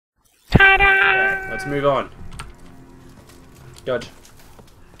Let's move on. Dodge.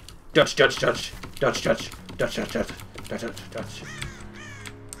 Dodge, dodge, dodge. Dodge, dodge. Dodge, dodge, dodge. Dodge, dodge, dodge.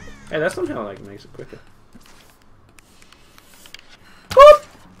 Hey, that somehow like makes it quicker. Whoop!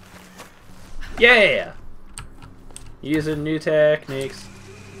 Yeah! Using new techniques.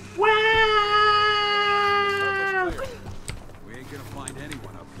 Wow! We ain't gonna find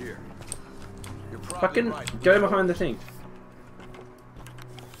anyone up here. Fucking go behind the thing.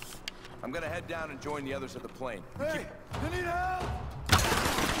 I'm gonna head down and join the others at the plane. Hey, I need help!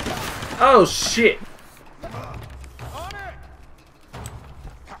 Oh shit! On it!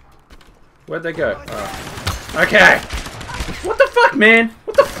 Where'd they go? Oh. Okay! What the fuck, man?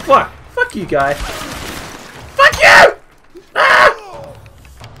 What the fuck? Fuck you, guy. Fuck you! Ah!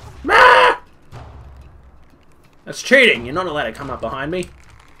 Ah! That's cheating. You're not allowed to come up behind me.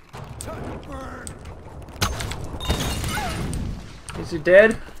 Is he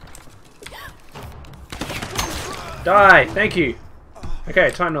dead? Die! Thank you!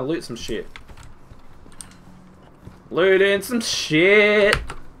 Okay, time to loot some shit. Looting some shit!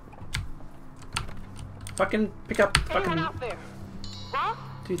 Fucking pick up fucking... out there. Ross?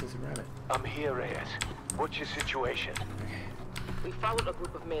 Dude, there's a rabbit. I'm here, Reyes. What's your situation? We followed a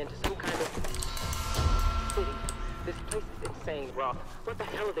group of men to some kind of city. This place is insane, Ross. What the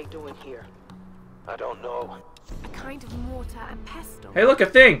hell are they doing here? I don't know. A kind of mortar and pestle. Hey, look, a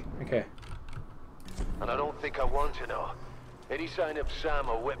thing! Okay. And I don't think I want to know. Any sign of Sam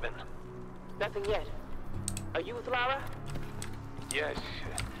or Whitman? Nothing yet. Are you with Lara? Yes.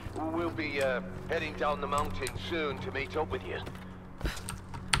 We'll be heading down the mountain soon to meet up with you.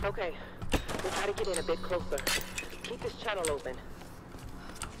 Okay. We'll try to get in a bit closer. Keep this channel open.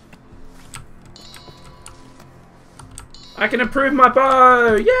 I can improve my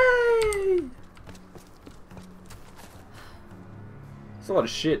bow! Yay! There's a lot of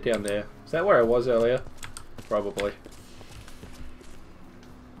shit down there. Is that where I was earlier? Probably.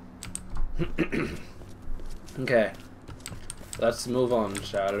 Okay. Let's move on,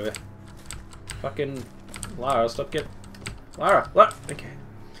 shall we? Fucking Lara, stop getting... Lara! Okay.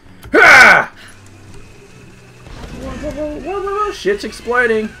 Ha! Whoa, shit's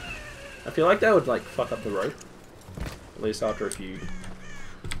exploding! I feel like that would like fuck up the rope. At least after a few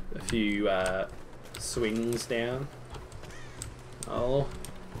swings down. Oh.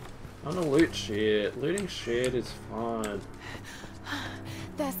 I wanna loot shit. Looting shit is fun.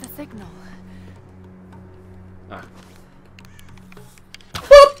 There's the signal. Ah.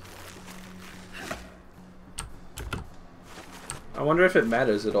 Whoop! I wonder if it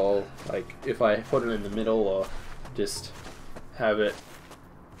matters at all, like if I put it in the middle or just have it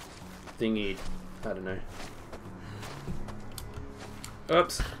thingy. I don't know.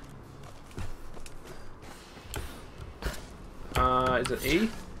 Oops. Is it E?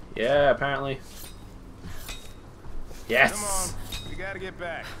 Yeah, apparently. Yes! Come on, we gotta get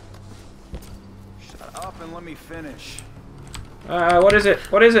back. Shut up and let me finish. What is it?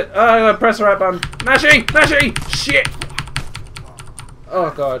 What is it? Oh, I gotta press the right button. Mashing! Mashing! Shit!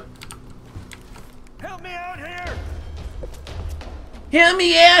 Oh god. Help me out here! Help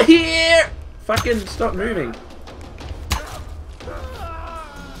me out here! Fucking stop moving.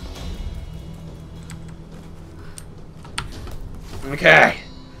 Okay.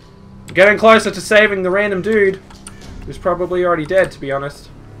 I'm getting closer to saving the random dude. Who's probably already dead, to be honest.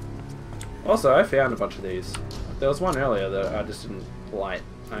 Also, I found a bunch of these. There was one earlier that I just didn't light.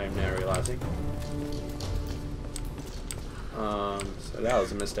 I am now realizing. So that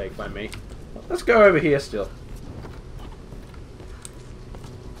was a mistake by me. Let's go over here still.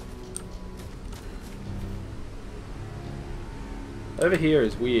 Over here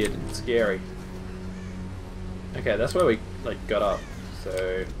is weird and scary. Okay, that's where we like got up.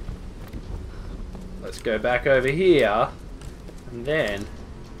 So let's go back over here, and then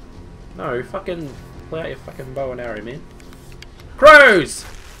no, fucking pull out your fucking bow and arrow, man. Crows!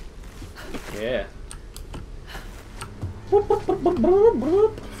 Yeah. Boop, boop, boop, boop, boop,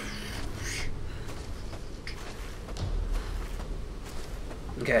 boop.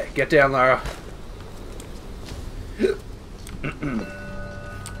 Okay, get down, Lara.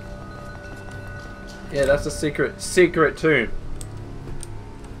 Yeah, that's a secret tomb.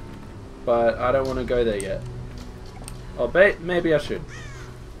 But I don't want to go there yet. Oh, maybe I should.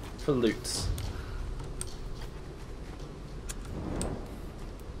 For loots.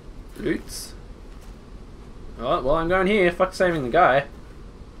 Loots? Oh, well, I'm going here. Fuck saving the guy.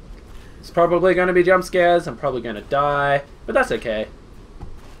 It's probably going to be jump scares. I'm probably going to die. But that's okay.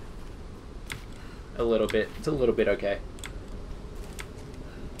 A little bit. It's a little bit okay.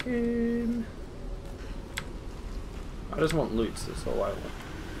 I just want loots. That's all I want.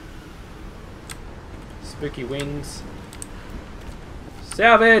 Spooky winds.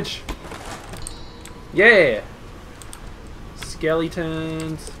 Salvage! Yeah!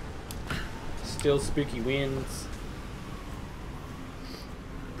 Skeletons. Still spooky winds.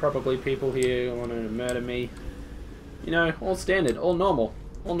 Probably people here want to murder me. You know, all standard, all normal.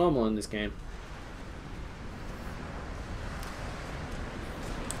 All normal in this game.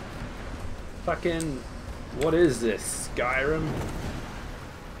 Fucking... what is this? Skyrim?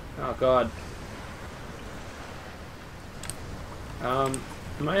 Oh god. Am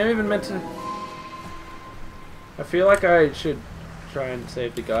I even meant to... I feel like I should try and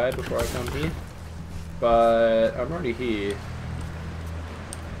save the guy before I come here. But I'm already here.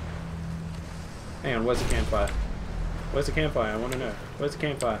 Hang on, where's the campfire? Where's the campfire? I want to know. Where's the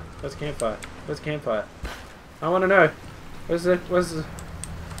campfire? Where's the campfire? Where's the campfire? I want to know. Where's the... where's the...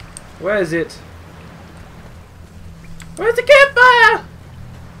 where is it? Where's the campfire?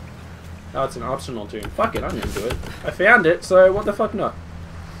 Oh, it's an optional tune. Fuck it, I'm gonna do it. I found it, so what the fuck not?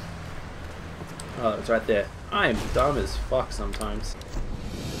 Oh, it's right there. I am dumb as fuck sometimes.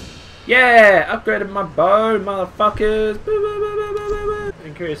 Yeah! Upgraded my bow, motherfuckers!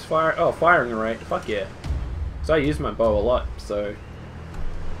 Increase fire... oh, firing rate. Fuck yeah. Because I use my bow a lot, so...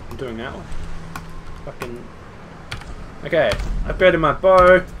 I'm doing that one. Fucking... okay, upgraded my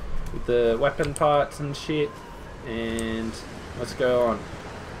bow with the weapon parts and shit. And... let's go on.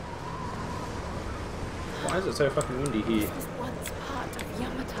 Why is it so fucking windy here? This was once part of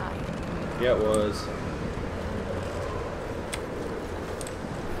Yamatai. Yeah, it was.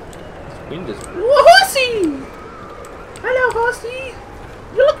 This wind is... whoa, horsey! Hello, horsey!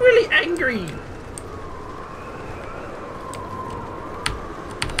 You look really angry!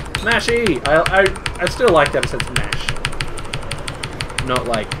 Mashy! I still like that it says mash. Not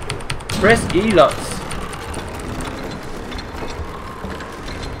like... press E lots.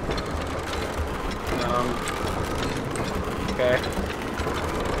 Okay.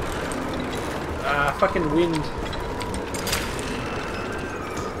 Ah, fucking wind.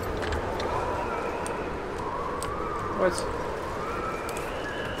 What?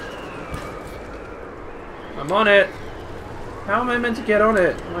 I'm on it. How am I meant to get on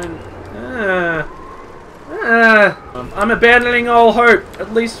it when... I'm abandoning all hope,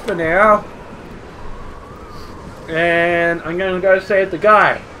 at least for now. And I'm going to go save the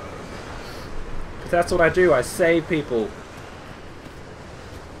guy. Because that's what I do, I save people.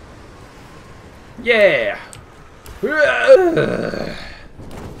 Yeah! Well,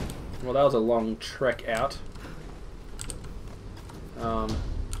 that was a long trek out. Oh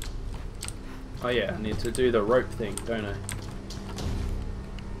yeah, I need to do the rope thing, don't I?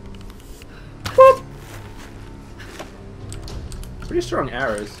 Whoop! Pretty strong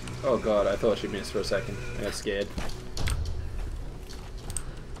arrows. Oh god, I thought she missed for a second. I got scared.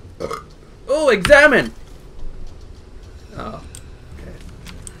 Oh, examine! Oh.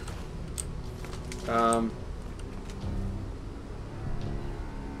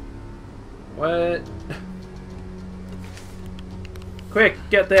 What? Quick,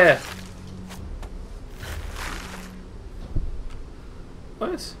 get there!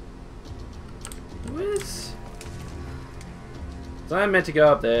 What? What? So I'm meant to go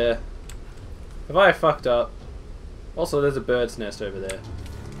up there. Have I fucked up? Also, there's a bird's nest over there.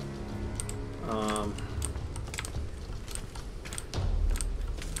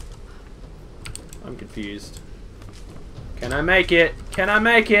 I'm confused. Can I make it? Can I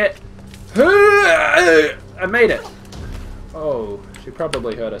make it? I made it! Oh, she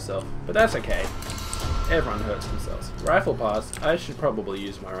probably hurt herself. But that's okay. Everyone hurts themselves. Rifle pass. I should probably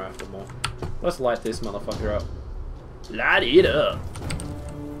use my rifle more. Let's light this motherfucker up. Light it up!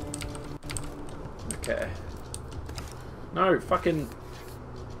 Okay. No, fucking...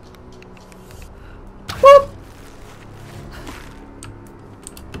 whoop!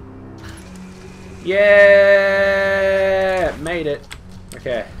 Yeah! Made it.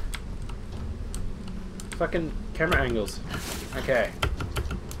 Okay. Fucking camera angles. Okay.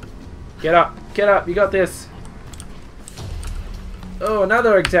 Get up. Get up. You got this. Oh,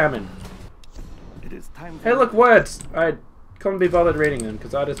 another examine. It is time for... Hey, look, words. I couldn't be bothered reading them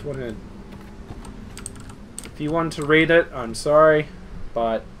because I just wanted... if you want to read it, I'm sorry,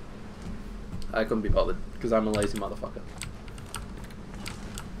 but I couldn't be bothered because I'm a lazy motherfucker.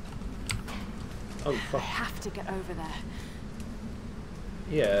 Oh, fuck. I have to get over there.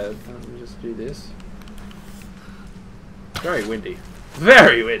 Yeah, let me just do this. Very windy.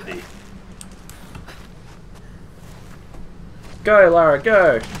 Very windy! Go, Lara,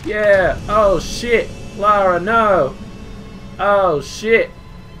 go! Yeah! Oh, shit! Lara, no! Oh, shit!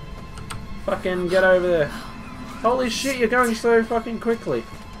 Fucking get over there. Holy shit, you're going so fucking quickly.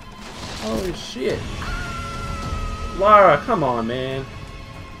 Holy shit. Lara, come on, man.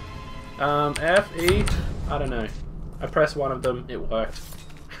 F, E, I don't know. I pressed one of them, it worked.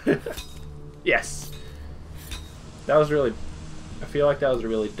 Yes! That was really... I feel like that was a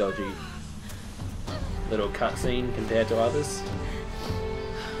really dodgy little cutscene compared to others.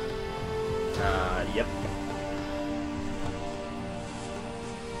 Yep.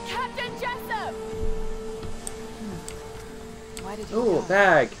 Captain Jessup! Why did you Ooh, go?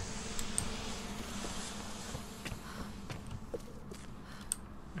 bag!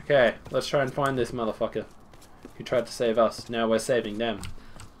 Okay, let's try and find this motherfucker who tried to save us. Now we're saving them.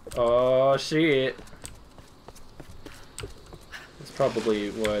 Oh shit! There's probably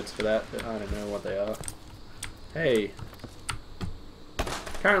words for that, but I don't know what they are. Hey.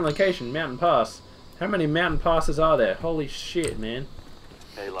 Current location, Mountain Pass. How many mountain passes are there? Holy shit, man.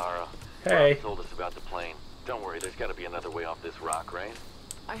 Hey, Lara. Hey. Rob told us about the plane. Don't worry, there's got to be another way off this rock, right?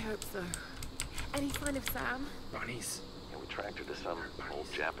 I hope so. Any sign of Sam? Bunnies. Yeah, we tracked her to some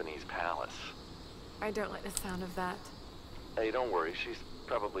old Japanese palace. I don't like the sound of that. Hey, don't worry, she's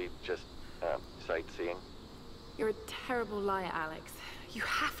probably just, sightseeing. You're a terrible liar, Alex. You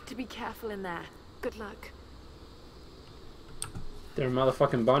have to be careful in there. Good luck. They're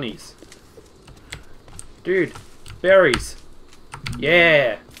motherfucking bunnies. Dude, berries.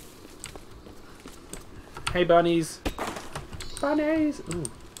 Yeah. Hey, bunnies. Bunnies. Ooh.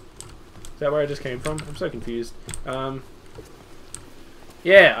 Is that where I just came from? I'm so confused.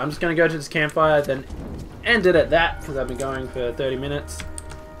 Yeah, I'm just gonna go to this campfire, then end it at that because I've been going for 30 minutes,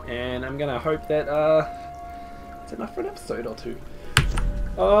 and I'm gonna hope that it's enough for an episode or two.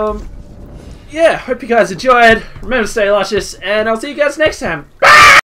 Yeah, hope you guys enjoyed. Remember to stay luscious, and I'll see you guys next time.